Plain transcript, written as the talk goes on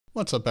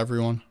What's up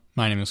everyone?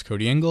 My name is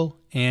Cody Engel,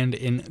 and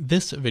in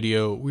this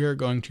video we are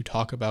going to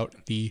talk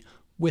about the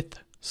with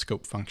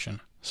scope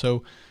function.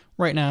 So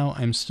right now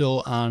I'm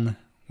still on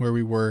where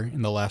we were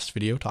in the last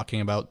video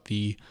talking about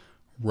the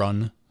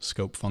run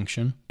scope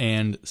function,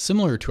 and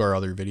similar to our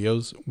other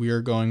videos we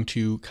are going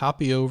to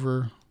copy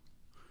over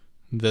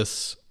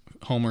this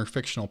Homer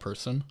fictional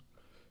person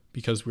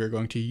because we are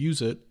going to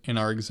use it in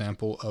our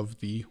example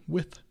of the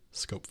with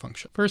scope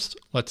function. First,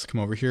 let's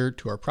come over here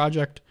to our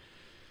project.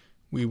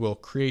 We will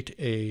create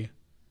a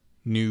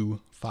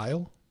new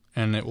file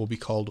and it will be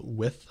called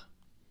with.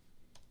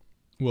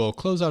 We'll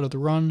close out of the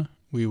run.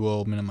 We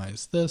will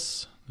minimize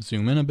this,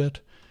 zoom in a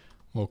bit.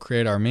 We'll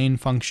create our main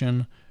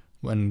function,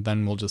 and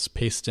then we'll just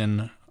paste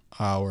in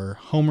our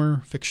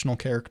Homer fictional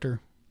character,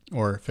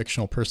 or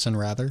fictional person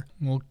rather.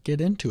 We'll get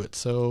into it.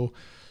 So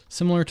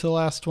similar to the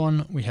last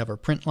one, we have our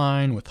print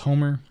line with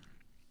Homer,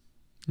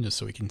 just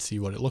so we can see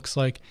what it looks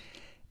like.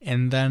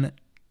 And then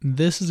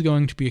this is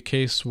going to be a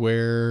case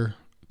where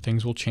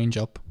things will change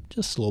up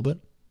just a little bit.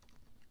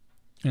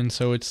 And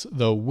so it's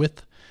the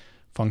with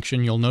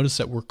function. You'll notice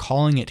that we're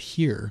calling it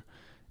here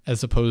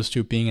as opposed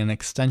to being an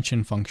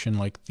extension function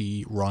like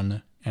the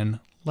run and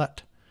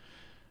let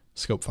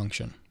scope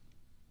function.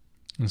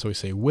 And so we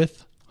say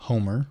with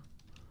Homer,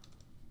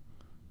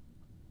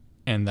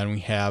 and then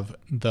we have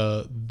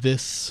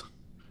this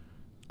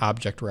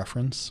object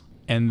reference.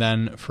 And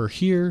then for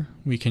here,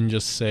 we can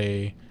just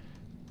say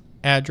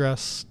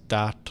address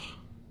dot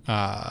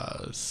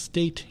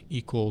state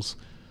equals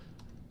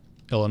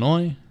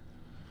Illinois,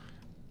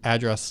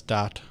 address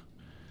dot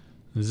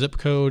zip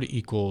code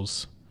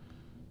equals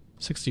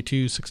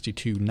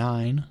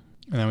 62629,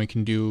 and then we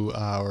can do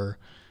our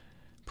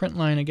print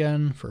line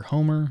again for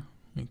Homer.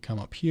 We come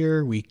up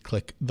here, we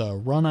click the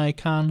run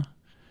icon,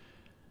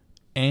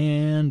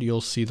 and you'll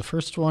see the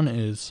first one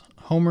is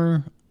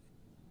Homer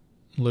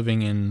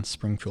living in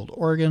Springfield,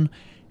 Oregon,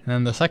 and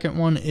then the second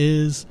one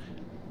is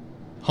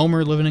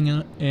Homer living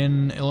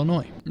in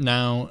Illinois.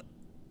 Now,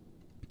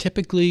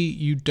 typically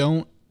you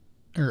don't,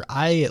 or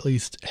I at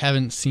least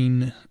haven't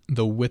seen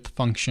the with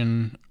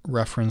function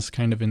reference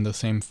kind of in the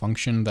same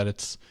function that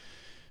it's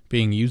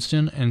being used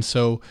in. And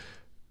so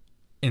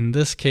in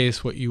this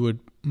case, what you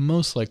would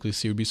most likely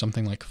see would be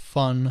something like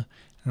fun.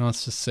 And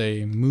let's just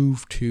say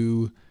move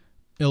to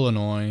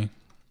Illinois.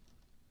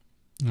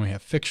 And we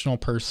have fictional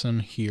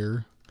person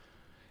here.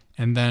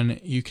 And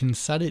then you can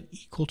set it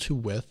equal to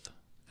with.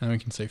 And we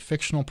can say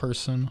fictional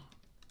person,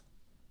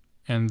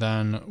 and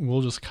then we'll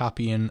just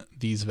copy in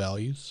these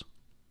values.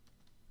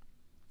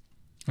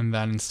 And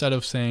then instead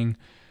of saying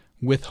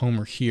with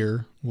Homer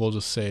here, we'll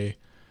just say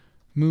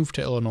move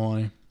to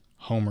Illinois,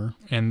 Homer.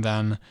 And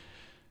then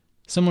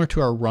similar to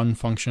our run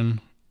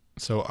function,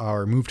 so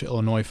our move to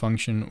Illinois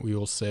function, we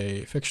will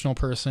say fictional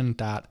person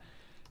dot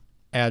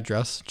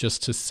address,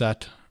 just to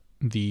set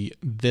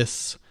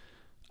this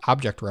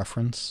object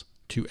reference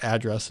to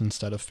address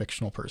instead of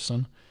fictional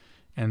person.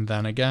 And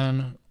then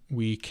again,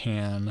 we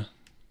can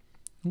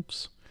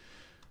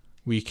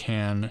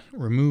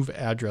remove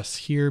address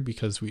here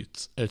because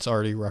it's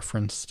already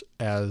referenced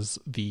as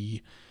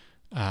the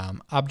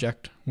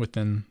object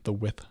within the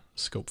with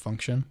scope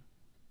function.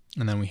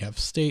 And then we have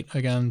state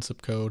again,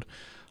 zip code,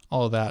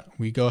 all of that.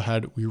 We go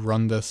ahead, we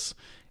run this,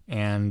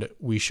 and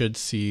we should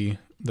see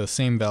the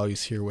same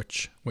values here,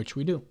 which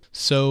we do.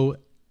 So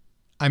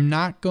I'm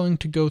not going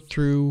to go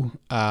through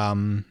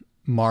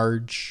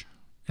marge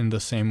in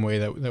the same way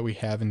that we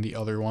have in the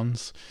other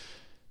ones.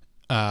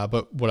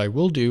 But what I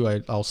will do,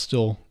 I'll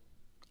still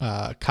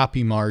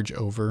copy marge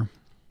over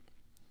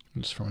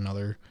just from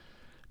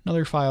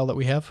another file that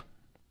we have.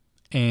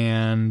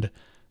 And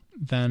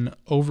then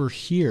over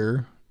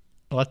here,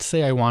 let's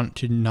say I want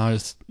to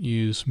not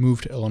use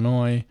move to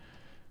Illinois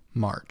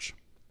marge.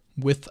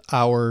 With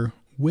our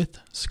with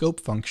scope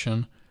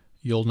function,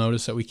 you'll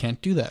notice that we can't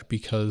do that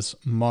because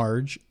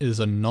marge is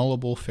a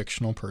nullable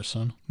fictional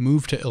person.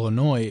 Move to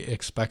Illinois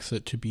expects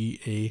it to be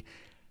a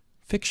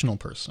fictional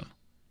person.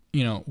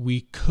 You know,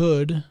 we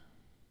could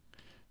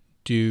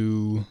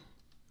do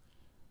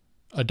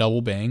a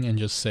double bang and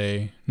just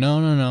say,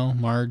 no,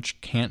 marge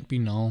can't be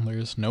null.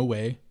 There's no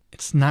way.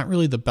 It's not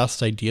really the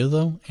best idea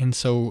though. And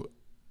so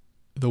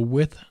the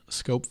with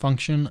scope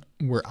function,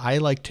 where I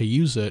like to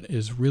use it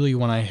is really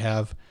when I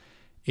have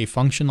a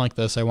function like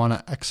this, I want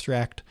to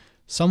extract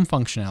some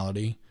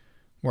functionality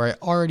where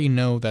I already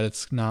know that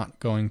it's not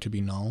going to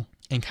be null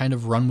and kind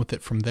of run with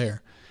it from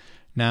there.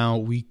 Now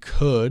we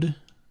could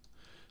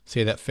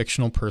say that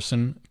fictional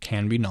person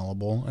can be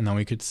nullable, and then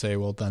we could say,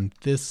 well, then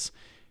this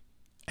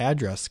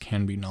address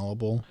can be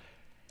nullable.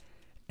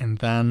 And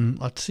then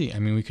let's see, I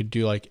mean, we could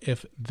do like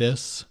if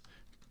this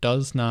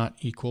does not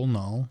equal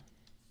null,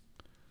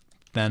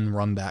 then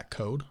run that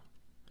code.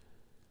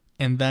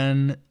 And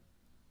then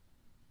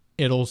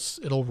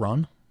it'll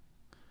run.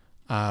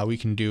 We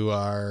can do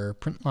our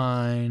print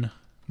line,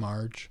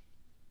 marge,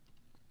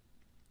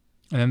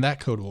 and then that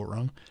code will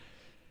run.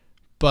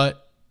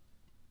 But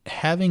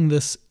having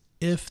this,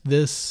 if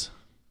this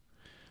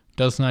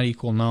does not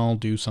equal null,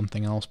 do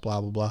something else,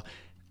 blah, blah, blah,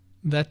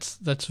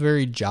 that's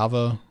very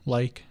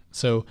Java-like.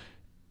 So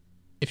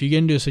if you get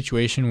into a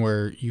situation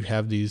where you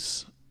have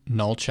these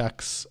null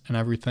checks and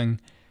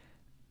everything,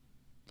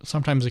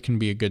 sometimes it can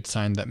be a good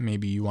sign that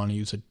maybe you want to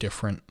use a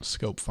different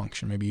scope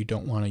function. Maybe you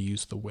don't want to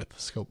use the width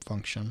scope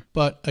function.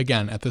 But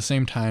again, at the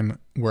same time,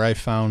 where I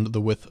found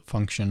the width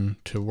function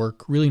to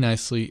work really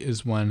nicely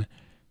is when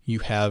you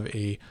have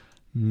a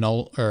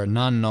null or a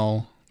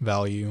non-null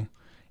value,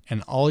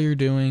 and all you're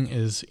doing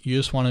is you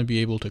just want to be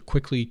able to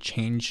quickly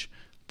change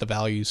the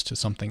values to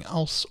something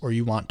else, or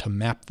you want to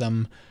map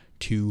them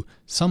to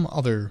some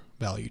other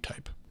value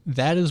type.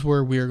 That is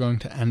where we are going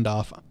to end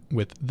off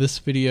with this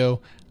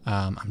video.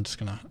 I'm just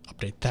going to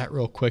update that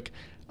real quick.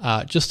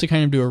 Just to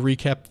kind of do a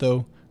recap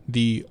though,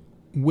 the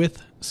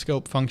width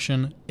scope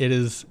function, it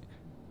is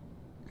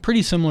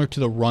pretty similar to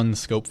the run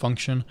scope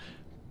function,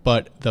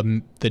 but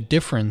the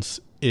difference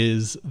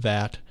is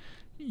that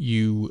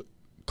you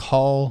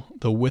call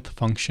the width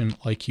function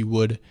like you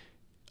would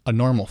a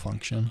normal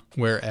function,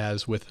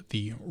 whereas with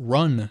the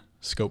run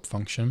scope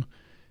function,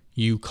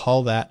 you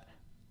call that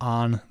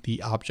on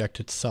the object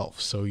itself.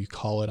 So you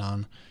call it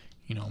on,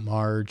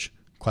 marge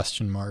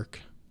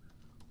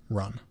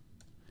 $run,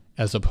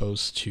 as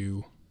opposed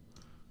to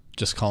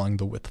just calling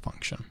the width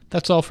function.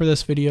 That's all for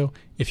this video.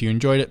 If you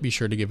enjoyed it, be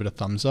sure to give it a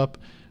thumbs up.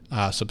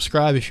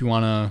 Subscribe if you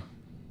want to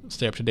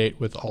stay up to date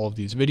with all of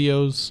these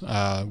videos.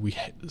 We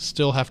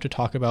still have to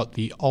talk about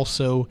the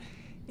also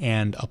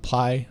and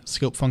apply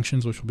scope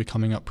functions, which will be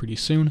coming up pretty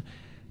soon.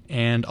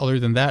 And other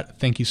than that,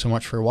 thank you so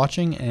much for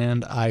watching,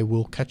 and I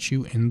will catch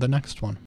you in the next one.